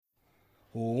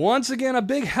Once again, a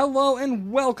big hello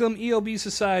and welcome, EOB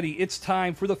Society. It's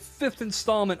time for the fifth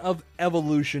installment of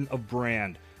Evolution of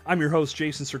Brand. I'm your host,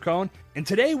 Jason Sircone, and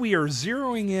today we are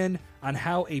zeroing in on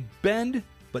how a bend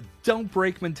but don't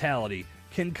break mentality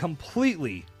can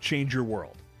completely change your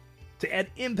world. To add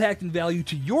impact and value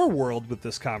to your world with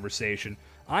this conversation,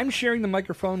 I'm sharing the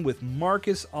microphone with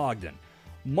Marcus Ogden.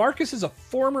 Marcus is a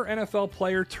former NFL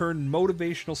player turned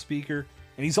motivational speaker,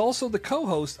 and he's also the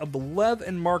co-host of the Lev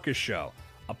and Marcus Show,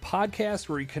 a podcast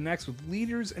where he connects with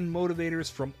leaders and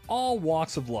motivators from all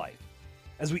walks of life.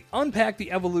 As we unpack the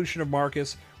evolution of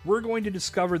Marcus, we're going to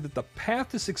discover that the path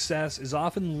to success is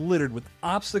often littered with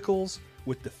obstacles,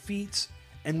 with defeats,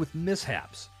 and with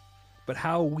mishaps. But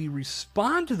how we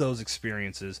respond to those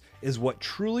experiences is what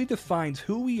truly defines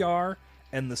who we are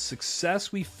and the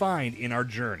success we find in our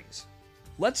journeys.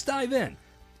 Let's dive in.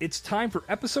 It's time for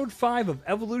episode 5 of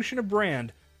Evolution of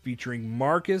Brand featuring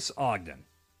Marcus Ogden.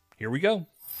 Here we go.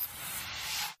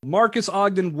 Marcus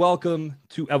Ogden, welcome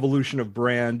to Evolution of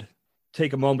Brand.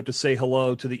 Take a moment to say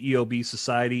hello to the EOB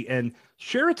Society and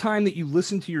share a time that you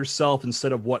listened to yourself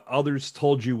instead of what others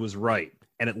told you was right,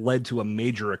 and it led to a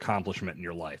major accomplishment in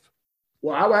your life.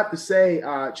 Well, I would have to say,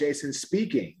 Jason,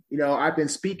 speaking. I've been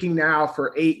speaking now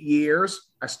for 8 years.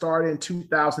 I started in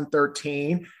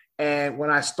 2013. And when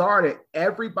I started,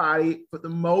 everybody, for the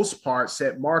most part,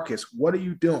 said, Marcus, what are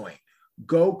you doing?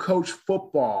 Go coach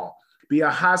football. Be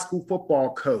a high school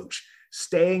football coach.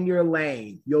 Stay in your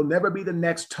lane. You'll never be the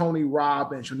next Tony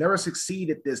Robbins. You'll never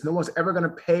succeed at this. No one's ever going to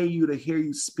pay you to hear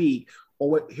you speak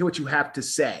or hear what you have to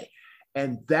say.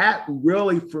 And that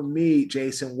really, for me,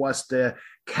 Jason, was the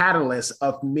catalyst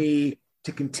of me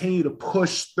to continue to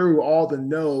push through all the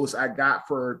no's I got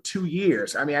for 2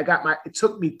 years. It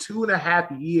took me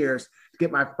 2.5 years to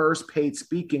get my first paid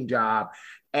speaking job.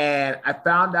 And I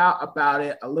found out about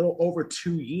it a little over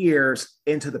 2 years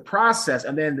into the process.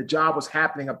 And then the job was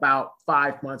happening about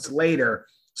 5 months later.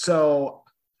 So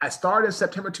I started in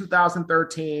September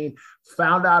 2013,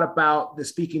 found out about the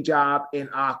speaking job in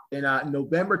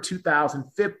November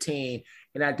 2015.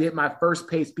 And I did my first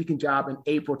paid speaking job in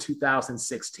April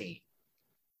 2016.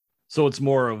 So it's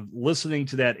more of listening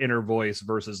to that inner voice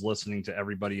versus listening to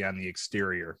everybody on the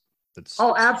exterior.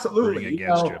 Absolutely.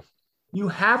 Against you. You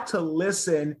have to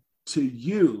listen to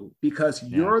you because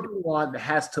you're the one that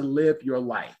has to live your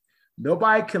life.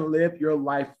 Nobody can live your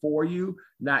life for you,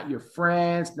 not your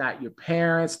friends, not your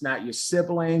parents, not your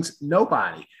siblings,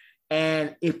 nobody.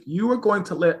 And if you are going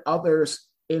to let others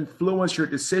influence your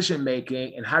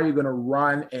decision-making and how you're going to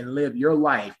run and live your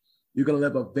life, you're going to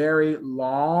live a very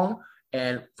long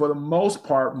and, for the most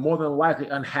part, more than likely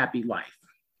unhappy life.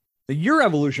 Your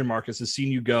evolution, Marcus, has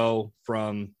seen you go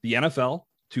from the NFL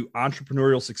to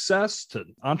entrepreneurial success, to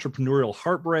entrepreneurial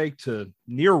heartbreak, to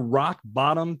near rock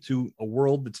bottom, to a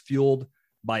world that's fueled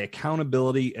by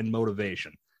accountability and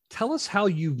motivation. Tell us how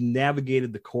you've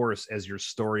navigated the course as your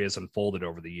story has unfolded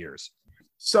over the years.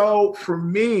 So for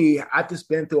me, I've just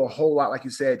been through a whole lot, like you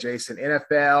said, Jason,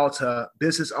 NFL to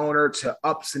business owner to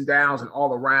ups and downs and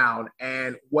all around.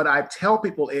 And what I tell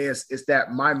people is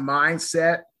that my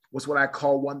mindset was what I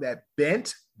call one that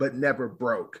bent but never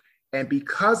broke. And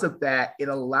because of that, it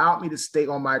allowed me to stay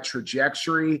on my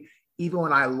trajectory, even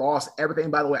when I lost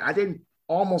everything. By the way, I didn't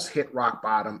almost hit rock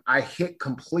bottom. I hit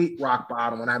complete rock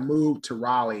bottom when I moved to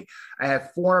Raleigh. I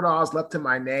had $400 left in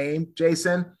my name,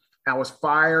 Jason. I was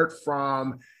fired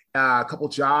from a couple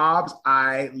jobs.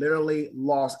 I literally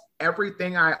lost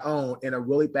everything I owned in a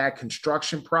really bad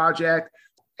construction project.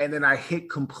 And then I hit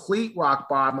complete rock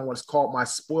bottom on what's called my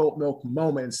spoiled milk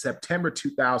moment in September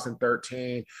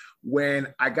 2013,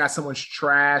 when I got someone's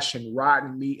trash and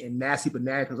rotten meat and nasty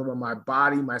bananas over my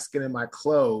body, my skin, and my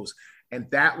clothes. And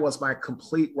that was my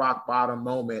complete rock bottom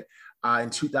moment in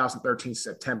 2013,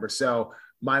 September. So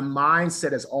my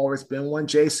mindset has always been one,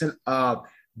 Jason, of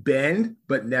bend,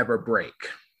 but never break.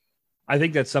 I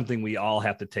think that's something we all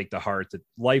have to take to heart, that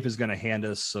life is going to hand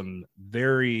us some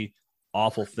very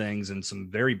awful things and some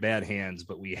very bad hands,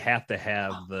 but we have to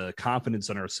have the confidence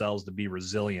in ourselves to be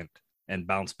resilient and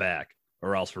bounce back,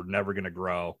 or else we're never going to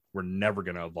grow. We're never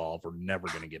going to evolve. We're never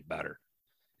going to get better.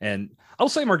 And I'll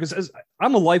say, Marcus, as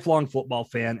I'm a lifelong football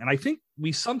fan, and I think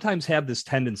we sometimes have this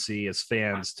tendency as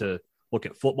fans to look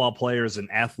at football players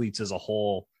and athletes as a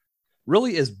whole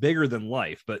really as bigger than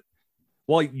life. But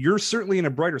while you're certainly in a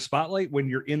brighter spotlight when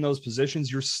you're in those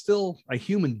positions, you're still a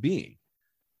human being.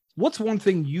 What's one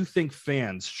thing you think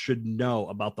fans should know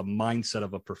about the mindset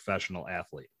of a professional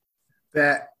athlete?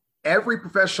 That every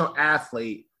professional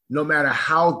athlete, no matter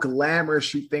how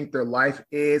glamorous you think their life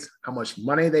is, how much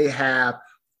money they have,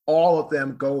 all of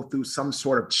them go through some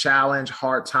sort of challenge,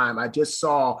 hard time. I just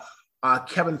saw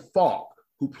Kevin Falk,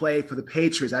 who played for the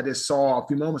Patriots. I just saw a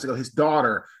few moments ago, his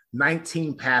daughter,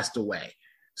 19, passed away.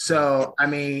 So, I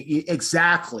mean,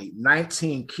 exactly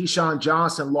 19. Keyshawn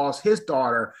Johnson lost his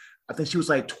daughter. I think she was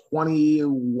like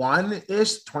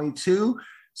 21-ish, 22.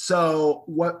 So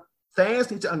what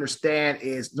fans need to understand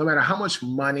is no matter how much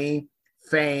money,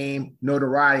 fame,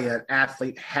 notoriety an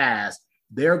athlete has,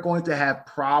 they're going to have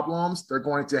problems. They're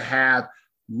going to have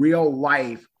real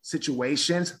life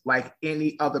situations like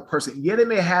any other person. Yeah, they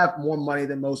may have more money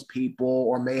than most people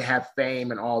or may have fame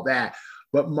and all that,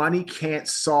 but money can't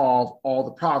solve all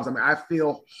the problems. I mean, I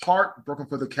feel heartbroken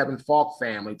for the Kevin Falk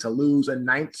family to lose a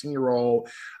 19-year-old.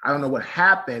 I don't know what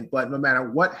happened, but no matter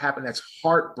what happened, that's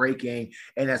heartbreaking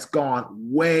and that's gone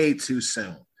way too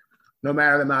soon. No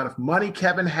matter the amount of money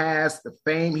Kevin has, the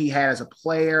fame he had as a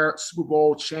player, Super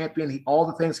Bowl champion, all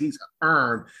the things he's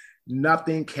earned,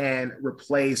 nothing can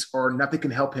replace or nothing can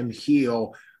help him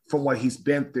heal from what he's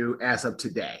been through as of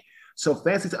today. So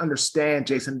fans need to understand,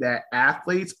 Jason, that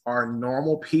athletes are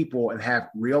normal people and have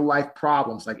real life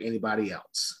problems like anybody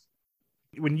else.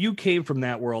 When you came from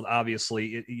that world,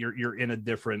 obviously you're in a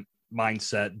different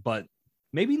mindset, but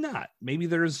maybe not. Maybe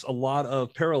there's a lot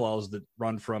of parallels that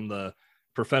run from the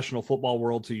professional football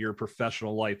world to your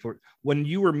professional life. When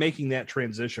you were making that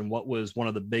transition, what was one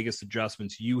of the biggest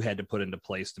adjustments you had to put into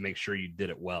place to make sure you did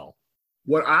it well?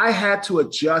 What I had to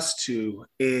adjust to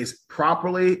is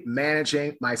properly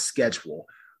managing my schedule.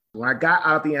 When I got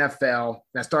out of the NFL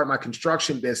and I started my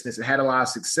construction business and had a lot of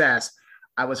success,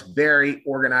 I was very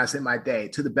organized in my day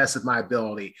to the best of my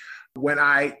ability. When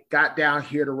I got down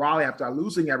here to Raleigh after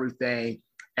losing everything,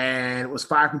 and was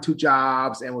fired from 2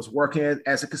 jobs and was working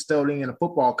as a custodian and a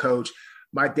football coach,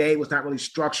 my day was not really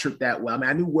structured that well. I mean,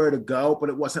 I knew where to go, but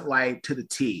it wasn't like to the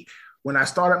T. When I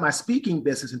started my speaking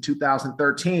business in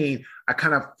 2013, I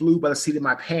kind of flew by the seat of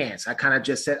my pants. I kind of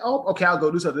just said, oh, okay, I'll go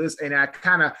do some of this. And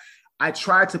I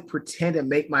tried to pretend and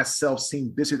make myself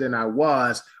seem busier than I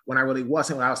was when I really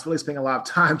wasn't. When I was really spending a lot of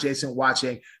time, Jason,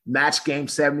 watching Match Game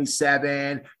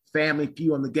 77, Family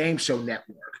Feud on the Game Show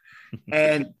Network.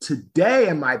 And today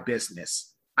in my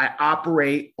business, I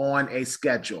operate on a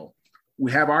schedule.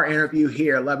 We have our interview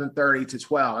here, 11:30 to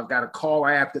 12. I've got a call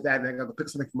right after that, and I'm going to pick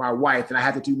something for my wife. And I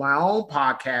had to do my own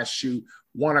podcast shoot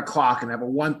 1 o'clock and have a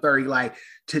 1:30. Like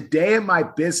today in my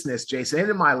business, Jason, and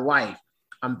in my life,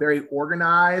 I'm very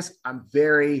organized. I'm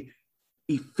very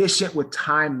efficient with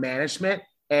time management.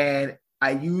 And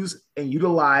I use and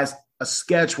utilize a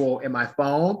schedule in my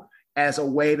phone as a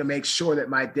way to make sure that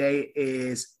my day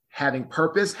is having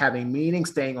purpose, having meaning,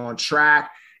 staying on track.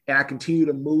 And I continue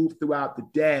to move throughout the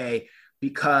day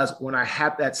because when I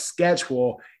have that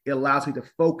schedule, it allows me to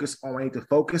focus on what I need to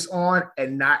focus on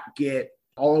and not get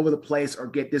all over the place or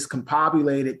get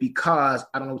discombobulated because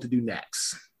I don't know what to do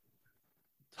next.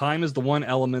 Time is the one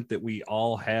element that we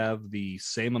all have the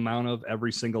same amount of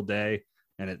every single day.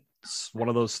 And it's one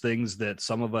of those things that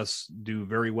some of us do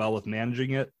very well with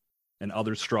managing it and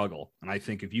others struggle. And I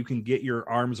think if you can get your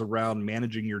arms around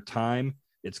managing your time,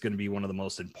 it's going to be one of the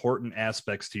most important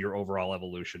aspects to your overall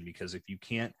evolution. Because if you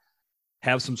can't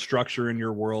have some structure in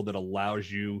your world that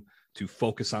allows you to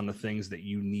focus on the things that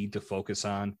you need to focus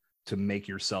on to make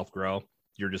yourself grow,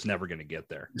 you're just never going to get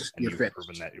there. And you've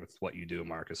proven that with what you do,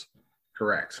 Marcus.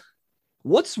 Correct.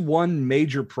 What's one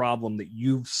major problem that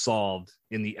you've solved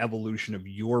in the evolution of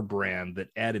your brand that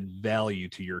added value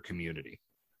to your community?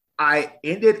 I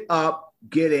ended up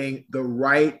getting the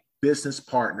right business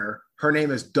partner. Her name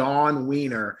is Dawn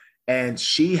Weiner, and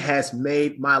she has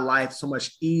made my life so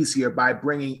much easier by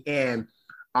bringing in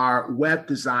our web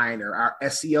designer, our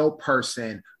SEO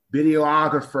person,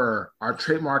 videographer, our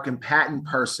trademark and patent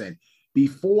person.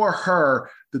 Before her,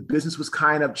 the business was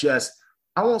kind of just,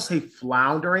 I won't say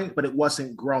floundering, but it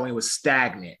wasn't growing. It was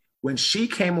stagnant. When she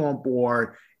came on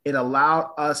board, it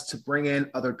allowed us to bring in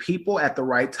other people at the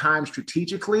right time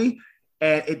strategically.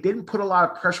 And it didn't put a lot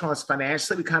of pressure on us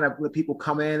financially. We kind of let people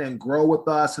come in and grow with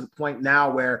us to the point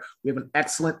now where we have an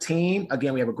excellent team.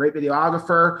 Again, we have a great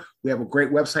videographer. We have a great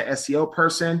website SEO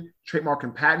person, trademark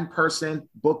and patent person,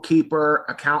 bookkeeper,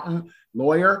 accountant,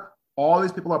 lawyer. All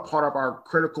these people are part of our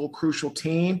critical, crucial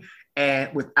team.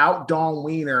 And without Dawn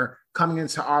Weiner coming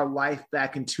into our life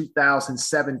back in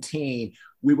 2017,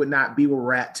 we would not be where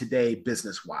we're at today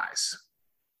business-wise.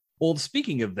 Well,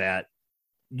 speaking of that,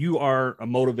 you are a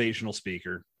motivational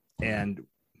speaker, and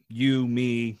you,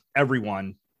 me,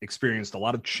 everyone experienced a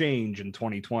lot of change in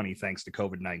 2020 thanks to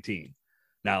COVID-19.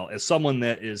 Now, as someone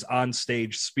that is on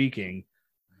stage speaking,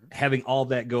 having all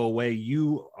that go away,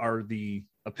 you are the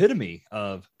epitome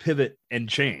of pivot and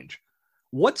change.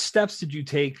 What steps did you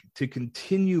take to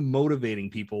continue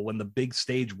motivating people when the big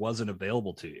stage wasn't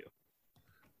available to you?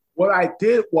 What I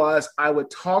did was I would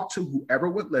talk to whoever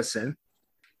would listen,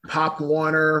 Pop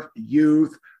Warner,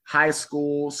 youth, high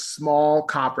school, small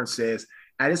conferences.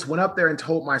 I just went up there and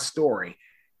told my story.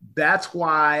 That's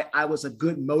why I was a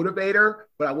good motivator,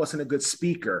 but I wasn't a good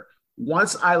speaker.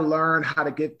 Once I learned how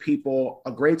to give people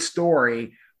a great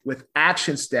story with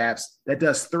action steps that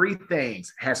does three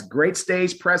things, has great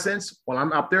stage presence while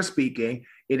I'm up there speaking.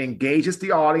 It engages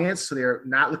the audience, so they're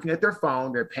not looking at their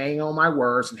phone, they're paying on my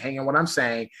words and hanging on what I'm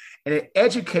saying. And it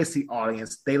educates the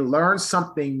audience. They learn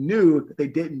something new that they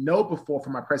didn't know before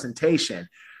from my presentation.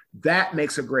 That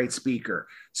makes a great speaker.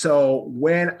 So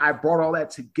when I brought all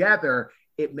that together,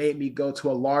 it made me go to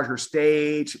a larger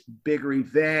stage, bigger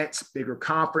events, bigger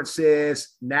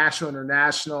conferences, national,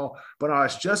 international. But when I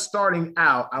was just starting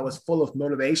out, I was full of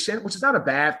motivation, which is not a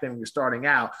bad thing when you're starting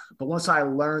out. But once I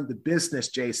learned the business,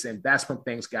 Jason, that's when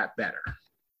things got better.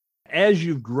 As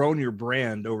you've grown your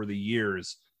brand over the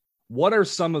years, what are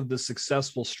some of the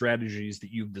successful strategies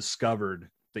that you've discovered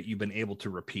that you've been able to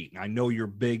repeat? And I know you're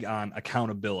big on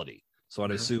accountability, so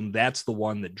I'd assume that's the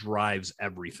one that drives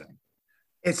everything.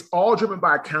 It's all driven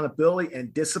by accountability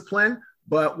and discipline.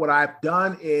 But what I've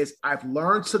done is I've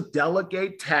learned to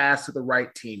delegate tasks to the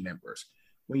right team members.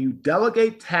 When you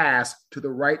delegate tasks to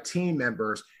the right team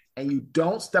members and you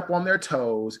don't step on their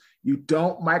toes, you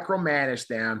don't micromanage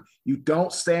them, you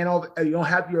don't stand over, you don't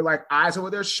have your eyes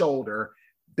over their shoulder,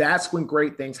 that's when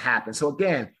great things happen. So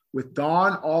again, with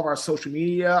Dawn, all of our social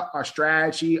media, our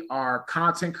strategy, our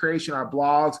content creation, our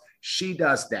blogs, she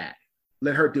does that.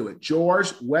 Let her do it.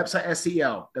 George, website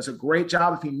SEO, does a great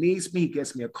job. If he needs me, he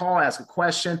gives me a call, ask a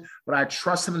question, but I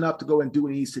trust him enough to go and do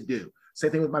what he needs to do. Same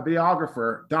thing with my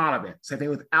videographer, Donovan. Same thing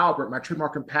with Albert, my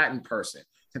trademark and patent person.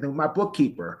 Same thing with my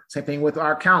bookkeeper. Same thing with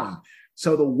our accountant.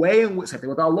 So the way in which, same thing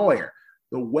with our lawyer.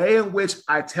 The way in which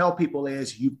I tell people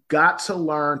is you've got to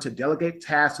learn to delegate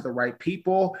tasks to the right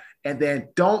people and then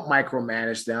don't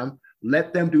micromanage them.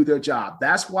 Let them do their job.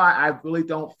 That's why I really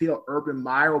don't feel Urban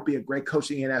Meyer will be a great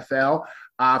coach in the NFL.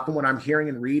 From what I'm hearing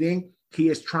and reading, he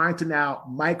is trying to now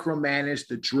micromanage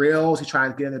the drills. He's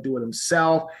trying to get him to do it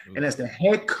himself. Mm-hmm. And as the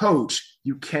head coach,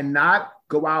 you cannot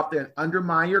go out there and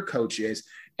undermine your coaches,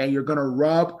 and you're going to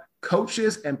rub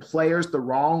coaches and players the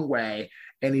wrong way.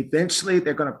 And eventually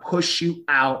they're going to push you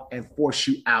out and force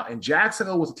you out. And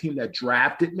Jacksonville was a team that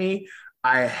drafted me.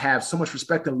 I have so much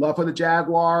respect and love for the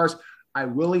Jaguars. I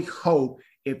really hope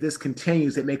if this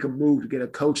continues, they make a move to get a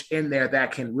coach in there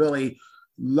that can really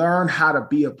learn how to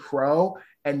be a pro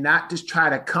and not just try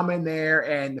to come in there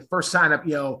and the first sign of,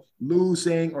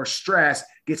 losing or stress,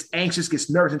 gets anxious,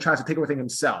 gets nervous, and tries to take everything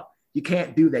himself. You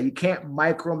can't do that. You can't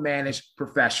micromanage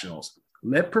professionals.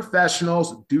 Let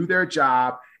professionals do their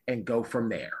job and go from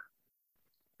there.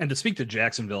 And to speak to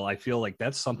Jacksonville, I feel like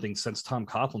that's something since Tom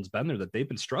Coughlin's been there that they've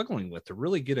been struggling with to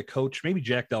really get a coach. Maybe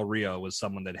Jack Del Rio was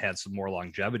someone that had some more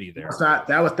longevity there.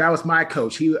 That was my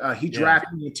coach. He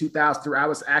drafted me in 2003. I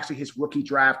was actually his rookie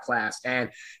draft class, and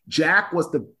Jack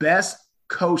was the best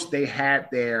coach they had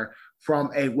there from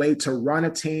a way to run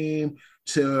a team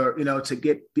to to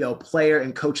get player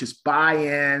and coaches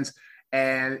buy-ins.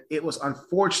 And it was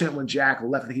unfortunate when Jack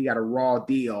left that he got a raw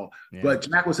deal. Yeah. But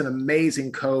Jack was an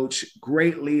amazing coach,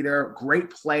 great leader, great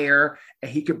player, and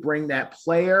he could bring that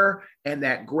player and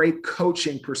that great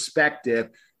coaching perspective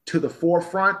to the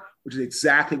forefront, which is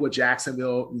exactly what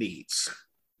Jacksonville needs.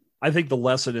 I think the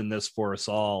lesson in this for us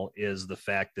all is the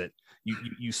fact that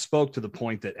you spoke to the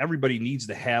point that everybody needs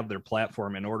to have their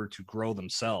platform in order to grow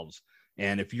themselves.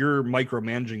 And if you're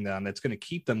micromanaging them, that's going to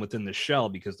keep them within the shell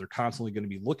because they're constantly going to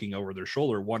be looking over their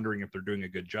shoulder, wondering if they're doing a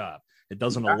good job. It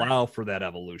doesn't allow for that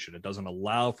evolution. It doesn't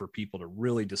allow for people to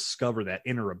really discover that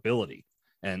inner ability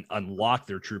and unlock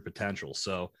their true potential.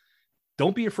 So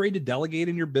don't be afraid to delegate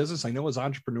in your business. I know as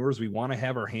entrepreneurs, we want to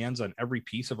have our hands on every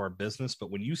piece of our business, but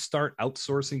when you start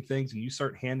outsourcing things and you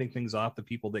start handing things off to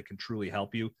people that can truly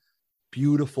help you,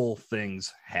 beautiful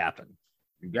things happen.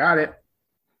 You got it.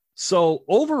 So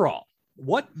overall,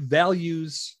 what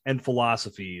values and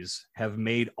philosophies have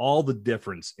made all the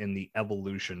difference in the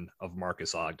evolution of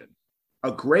Marcus Ogden?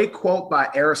 A great quote by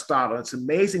Aristotle. It's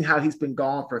amazing how he's been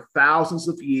gone for thousands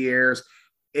of years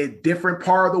in different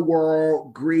part of the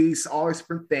world, Greece, all these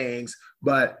different things.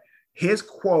 But his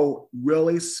quote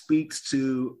really speaks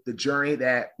to the journey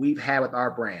that we've had with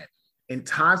our brand. In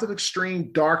times of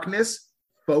extreme darkness,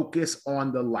 focus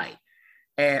on the light.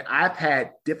 And I've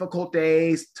had difficult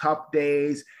days, tough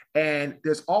days. And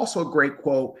there's also a great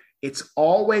quote, it's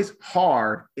always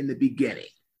hard in the beginning.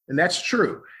 And that's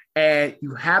true. And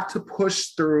you have to push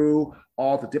through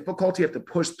all the difficulty, you have to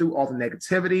push through all the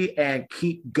negativity and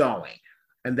keep going.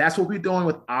 And that's what we're doing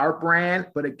with our brand.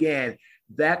 But again,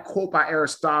 that quote by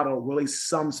Aristotle really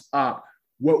sums up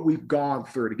what we've gone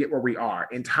through to get where we are.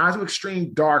 In times of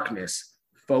extreme darkness,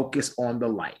 focus on the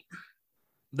light.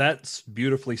 That's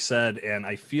beautifully said. And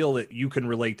I feel that you can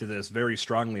relate to this very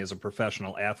strongly as a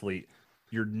professional athlete.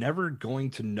 You're never going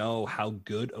to know how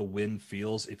good a win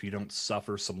feels if you don't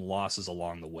suffer some losses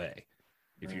along the way.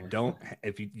 If you don't,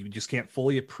 if you just can't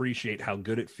fully appreciate how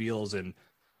good it feels and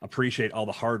appreciate all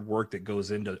the hard work that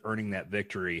goes into earning that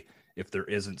victory if there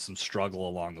isn't some struggle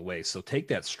along the way. So take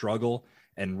that struggle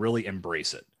and really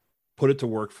embrace it. Put it to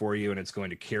work for you, and it's going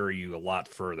to carry you a lot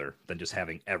further than just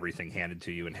having everything handed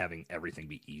to you and having everything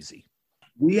be easy.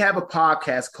 We have a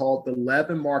podcast called The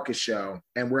Levin Marcus Show,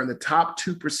 and we're in the top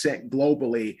 2%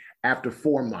 globally after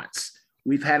 4 months.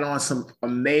 We've had on some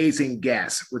amazing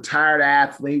guests, retired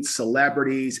athletes,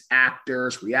 celebrities,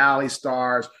 actors, reality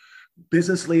stars,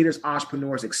 business leaders,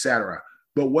 entrepreneurs, etc.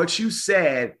 But what you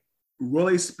said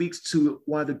really speaks to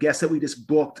one of the guests that we just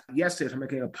booked yesterday. I'm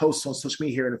making a post on social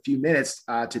media here in a few minutes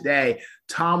today.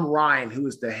 Tom Ryan, who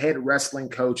is the head wrestling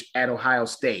coach at Ohio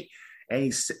State. And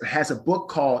he has a book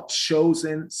called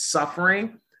Chosen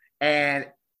Suffering. And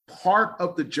part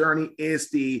of the journey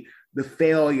is the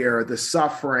failure, the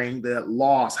suffering, the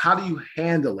loss. How do you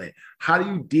handle it? How do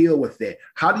you deal with it?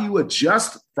 How do you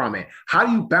adjust from it? How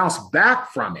do you bounce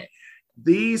back from it?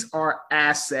 These are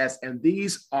assets and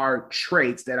these are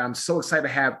traits that I'm so excited to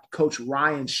have Coach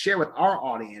Ryan share with our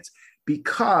audience,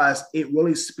 because it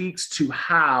really speaks to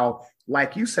how,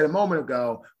 like you said a moment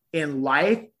ago, in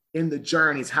life, in the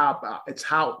journey, it's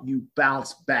how you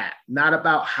bounce back, not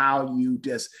about how you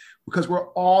just, because we're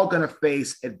all going to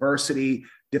face adversity,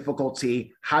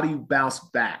 difficulty. How do you bounce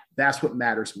back? That's what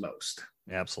matters most.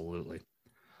 Absolutely.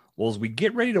 Well, as we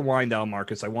get ready to wind down,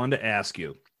 Marcus, I wanted to ask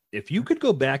you, if you could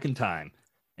go back in time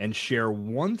and share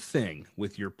one thing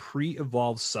with your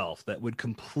pre-evolved self that would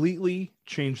completely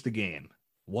change the game,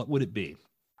 what would it be?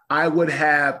 I would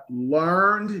have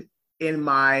learned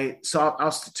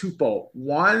I'll twofold.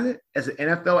 One, as an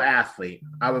NFL athlete,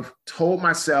 I would have told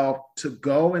myself to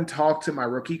go and talk to my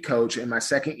rookie coach in my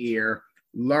second year,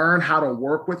 learn how to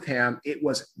work with him. It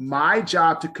was my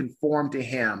job to conform to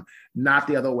him, not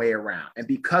the other way around. And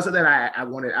because of that, I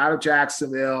wanted out of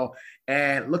Jacksonville.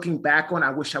 And looking back on, I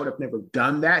wish I would have never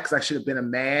done that, because I should have been a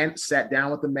man, sat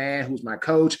down with the man who's my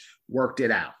coach, worked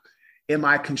it out. In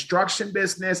my construction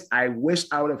business, I wish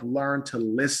I would have learned to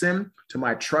listen to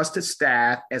my trusted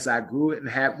staff as I grew and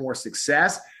had more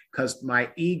success, because my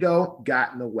ego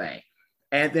got in the way.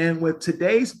 And then with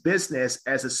today's business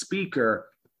as a speaker,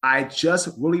 I just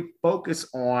really focus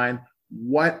on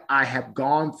what I have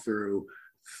gone through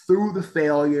the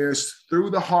failures,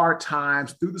 through the hard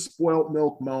times, through the spoiled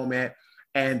milk moment.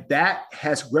 And that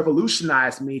has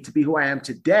revolutionized me to be who I am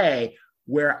today,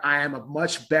 where I am a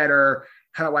much better,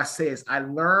 how do I say this? I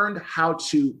learned how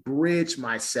to bridge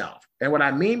myself. And what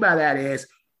I mean by that is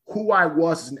who I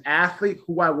was as an athlete,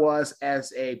 who I was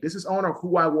as a business owner,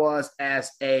 who I was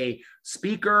as a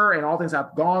speaker, and all things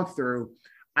I've gone through.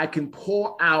 I can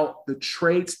pull out the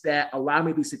traits that allow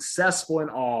me to be successful in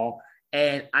all,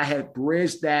 and I have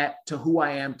bridged that to who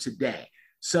I am today.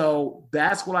 So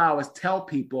that's what I always tell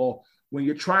people when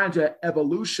you're trying to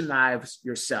evolutionize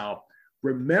yourself.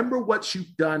 Remember what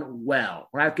you've done well.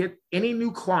 When I get any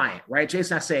new client, right,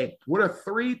 Jason, I say, what are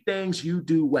 3 things you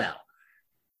do well?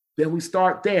 Then we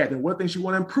start there. Then what things you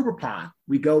want to improve upon?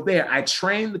 We go there. I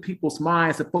train the people's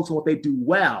minds to focus on what they do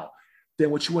well. Then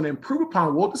what you want to improve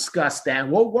upon, we'll discuss that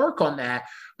and we'll work on that.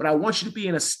 But I want you to be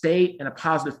in a state and a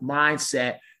positive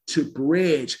mindset to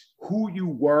bridge who you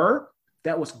were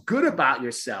that was good about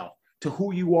yourself to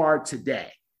who you are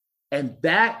today. And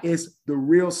that is the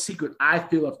real secret, I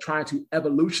feel, of trying to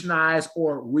evolutionize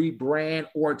or rebrand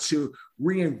or to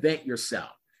reinvent yourself.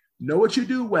 Know what you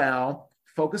do well,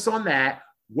 focus on that.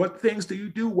 What things do you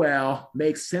do well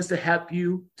makes sense to help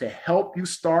you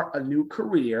start a new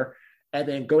career, and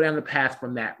then go down the path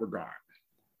from that regard.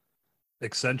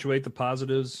 Accentuate the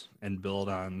positives and build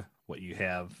on what you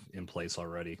have in place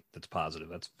already that's positive.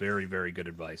 That's very, very good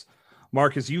advice.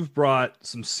 Marcus, you've brought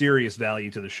some serious value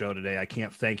to the show today. I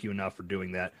can't thank you enough for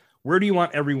doing that. Where do you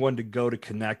want everyone to go to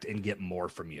connect and get more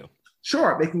from you?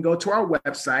 Sure. They can go to our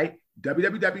website,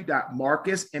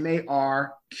 www.marcus,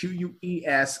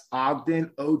 MARQUES,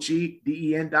 Ogden,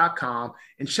 OGDEN.com,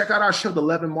 and check out our show, The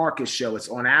Levin Marcus Show. It's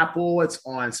on Apple, it's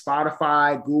on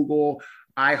Spotify, Google,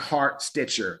 iHeart,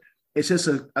 Stitcher. It's just,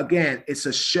 it's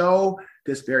a show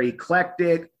that's very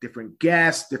eclectic, different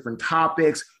guests, different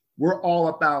topics. We're all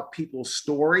about people's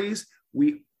stories.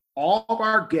 All of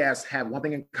our guests have one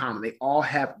thing in common. They all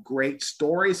have great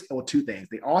stories, or 2 things.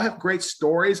 They all have great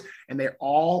stories, and they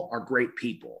all are great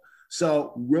people.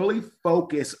 So really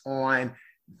focus on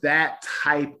that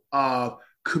type of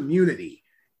community.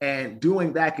 And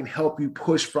doing that can help you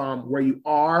push from where you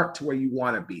are to where you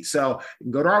want to be. So you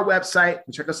can go to our website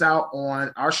and check us out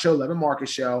on our show, Levin Marcus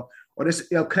Show, or just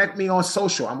connect me on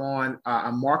social.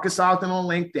 I'm Marcus Ogden on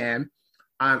LinkedIn.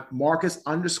 I'm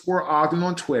Marcus_Ogden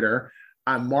on Twitter.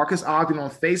 I'm Marcus Ogden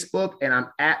on Facebook, and I'm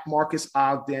at Marcus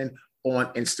Ogden on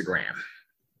Instagram.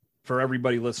 For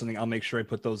everybody listening, I'll make sure I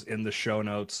put those in the show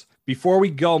notes. Before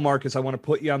we go, Marcus, I want to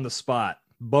put you on the spot.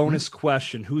 Bonus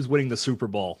question: who's winning the Super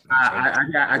Bowl?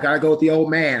 I got to go with the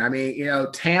old man. I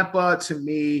mean, Tampa to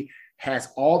me has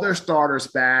all their starters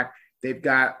back. They've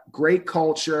got great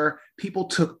culture. People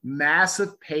took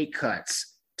massive pay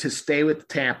cuts to stay with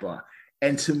Tampa.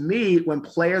 And to me, when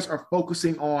players are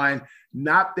focusing on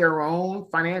not their own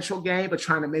financial gain, but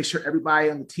trying to make sure everybody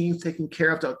on the team's taken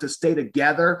care of to stay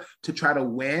together to try to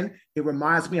win, it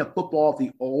reminds me of football of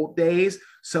the old days.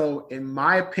 So in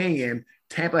my opinion,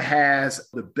 Tampa has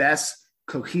the best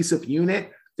cohesive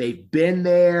unit. They've been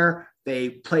there. They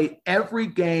played every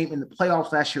game in the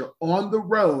playoffs last year on the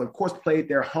road. Of course, played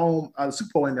their home Super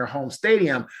Bowl in their home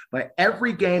stadium, but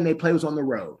every game they played was on the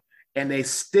road. And they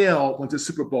still went to the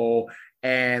Super Bowl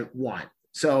and won.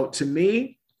 So to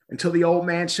me, until the old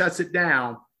man shuts it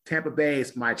down, Tampa Bay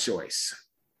is my choice.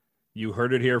 You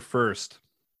heard it here first.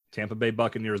 Tampa Bay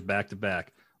Buccaneers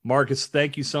back-to-back. Marcus,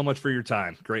 thank you so much for your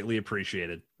time. Greatly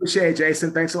appreciated. Appreciate it,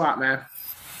 Jason. Thanks a lot, man.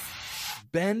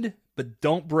 Bend, but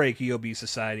don't break, EOB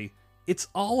Society. It's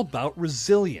all about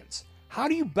resilience. How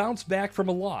do you bounce back from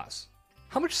a loss?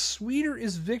 How much sweeter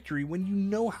is victory when you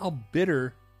know how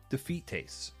bitter defeat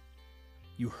tastes?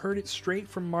 You heard it straight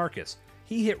from Marcus.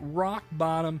 He hit rock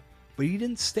bottom, but he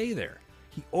didn't stay there.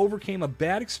 He overcame a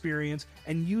bad experience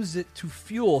and used it to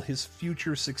fuel his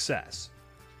future success.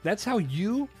 That's how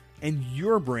you and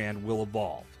your brand will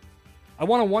evolve. I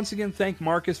want to once again thank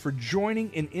Marcus for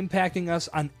joining and impacting us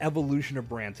on Evolution of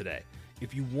Brand today.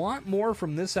 If you want more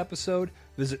from this episode,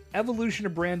 visit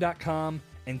evolutionofbrand.com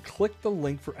and click the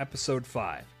link for episode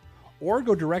 5. Or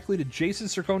go directly to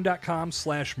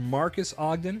jasonsircone.com/Marcus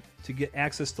Ogden to get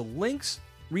access to links,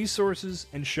 resources,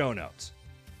 and show notes.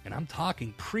 And I'm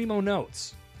talking primo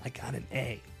notes. I got an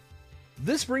A.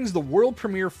 This brings the world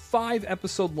premiere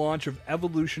 5-episode launch of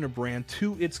Evolution of Brand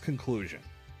to its conclusion.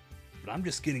 But I'm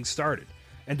just getting started.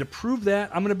 And to prove that,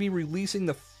 I'm going to be releasing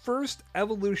the first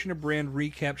Evolution of Brand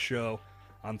recap show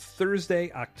on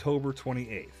Thursday, October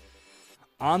 28th.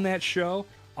 On that show,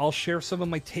 I'll share some of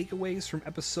my takeaways from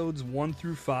episodes 1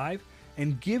 through 5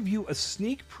 and give you a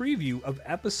sneak preview of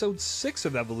episode 6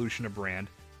 of Evolution of Brand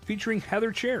featuring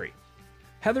Heather Cherry.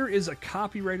 Heather is a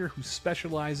copywriter who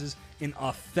specializes in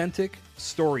authentic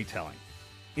storytelling.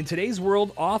 In today's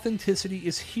world, authenticity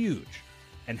is huge,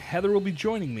 and Heather will be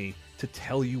joining me to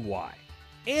tell you why.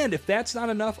 And if that's not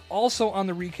enough, also on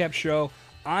the recap show,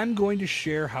 I'm going to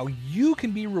share how you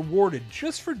can be rewarded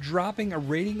just for dropping a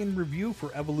rating and review for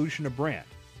Evolution of Brand.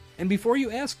 And before you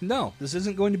ask, no, this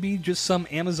isn't going to be just some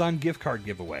Amazon gift card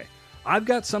giveaway. I've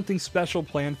got something special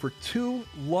planned for 2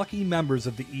 lucky members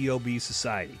of the EOB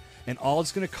Society, and all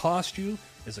it's going to cost you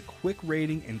is a quick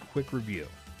rating and quick review.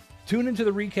 Tune into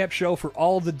the recap show for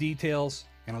all of the details,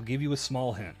 and I'll give you a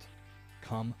small hint.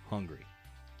 Come hungry.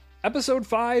 Episode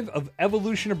 5 of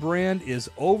Evolution of Brand is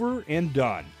over and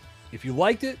done. If you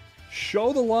liked it,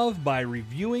 show the love by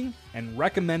reviewing and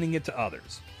recommending it to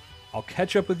others. I'll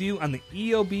catch up with you on the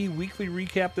EOB Weekly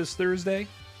Recap this Thursday,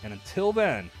 and until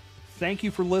then, thank you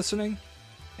for listening,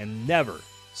 and never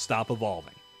stop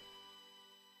evolving.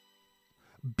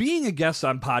 Being a guest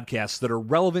on podcasts that are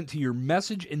relevant to your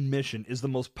message and mission is the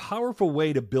most powerful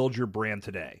way to build your brand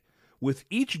today. With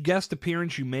each guest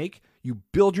appearance you make, you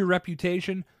build your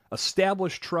reputation,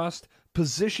 establish trust,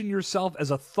 position yourself as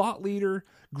a thought leader,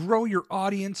 grow your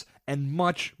audience, and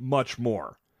much, much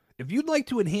more. If you'd like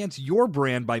to enhance your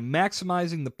brand by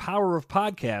maximizing the power of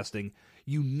podcasting,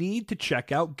 you need to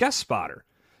check out GuestSpotter.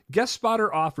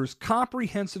 GuestSpotter offers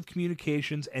comprehensive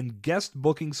communications and guest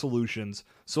booking solutions,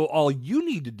 so all you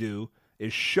need to do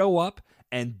is show up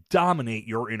and dominate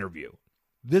your interview.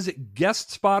 Visit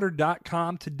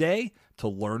guestspotter.com today to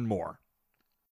learn more.